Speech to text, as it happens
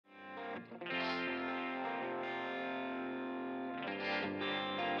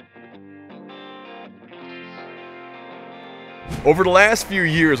Over the last few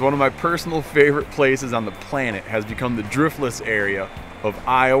years, one of my personal favorite places on the planet has become the Driftless area of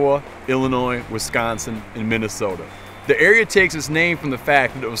Iowa, Illinois, Wisconsin, and Minnesota. The area takes its name from the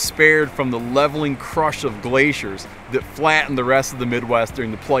fact that it was spared from the leveling crush of glaciers that flattened the rest of the Midwest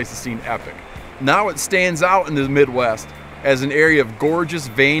during the Pleistocene epoch. Now it stands out in the Midwest as an area of gorgeous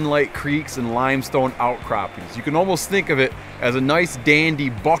vein-like creeks and limestone outcroppings. You can almost think of it as a nice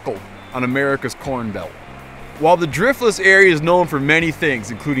dandy buckle on America's Corn Belt. While the Driftless area is known for many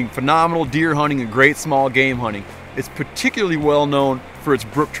things, including phenomenal deer hunting and great small game hunting, it's particularly well known for its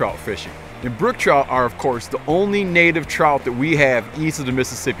brook trout fishing. And brook trout are, of course, the only native trout that we have east of the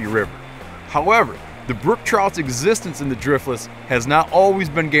Mississippi River. However, the brook trout's existence in the Driftless has not always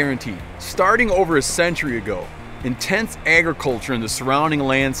been guaranteed. Starting over a century ago, intense agriculture in the surrounding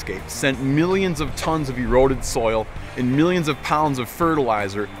landscape sent millions of tons of eroded soil and millions of pounds of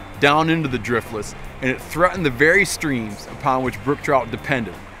fertilizer down into the Driftless, and it threatened the very streams upon which brook trout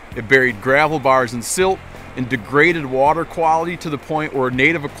depended. It buried gravel bars in silt and degraded water quality to the point where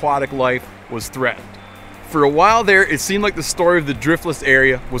native aquatic life was threatened. For a while there, it seemed like the story of the Driftless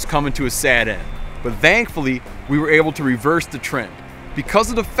area was coming to a sad end. But thankfully, we were able to reverse the trend. Because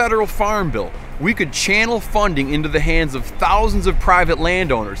of the federal farm bill, we could channel funding into the hands of thousands of private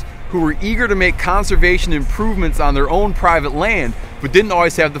landowners who were eager to make conservation improvements on their own private land, but didn't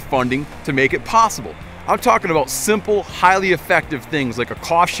always have the funding to make it possible. I'm talking about simple, highly effective things like a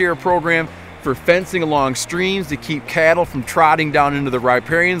cost share program for fencing along streams to keep cattle from trotting down into the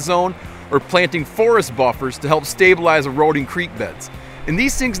riparian zone, or planting forest buffers to help stabilize eroding creek beds. And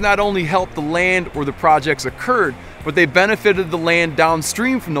these things not only helped the land where the projects occurred, but they benefited the land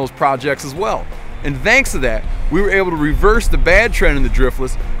downstream from those projects as well. And thanks to that, we were able to reverse the bad trend in the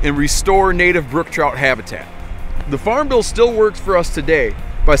Driftless and restore native brook trout habitat. The Farm Bill still works for us today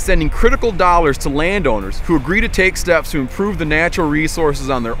by sending critical dollars to landowners who agree to take steps to improve the natural resources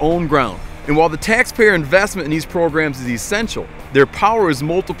on their own ground. And while the taxpayer investment in these programs is essential, their power is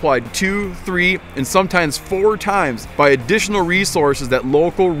multiplied 2, 3, and sometimes 4 times by additional resources that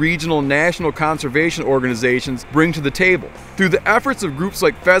local, regional, and national conservation organizations bring to the table. Through the efforts of groups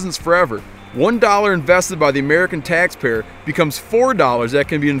like Pheasants Forever, $1 invested by the American taxpayer becomes $4 that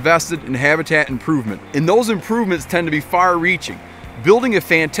can be invested in habitat improvement. And those improvements tend to be far-reaching. Building a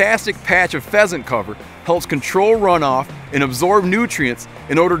fantastic patch of pheasant cover helps control runoff and absorb nutrients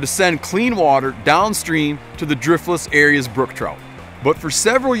in order to send clean water downstream to the Driftless area's brook trout. But for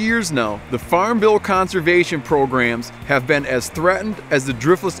several years now, the Farm Bill conservation programs have been as threatened as the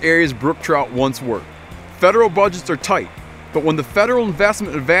Driftless area's brook trout once were. Federal budgets are tight, but when the federal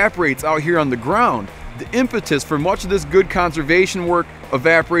investment evaporates out here on the ground, the impetus for much of this good conservation work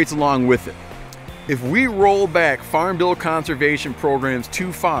evaporates along with it. If we roll back Farm Bill conservation programs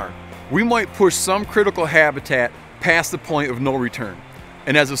too far, we might push some critical habitat past the point of no return.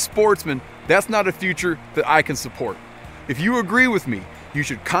 And as a sportsman, that's not a future that I can support. If you agree with me, you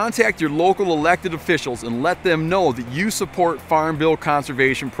should contact your local elected officials and let them know that you support Farm Bill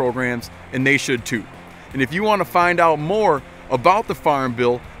conservation programs, and they should too. And if you want to find out more about the Farm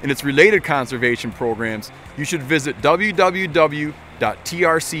Bill and its related conservation programs, you should visit www.trcp.org.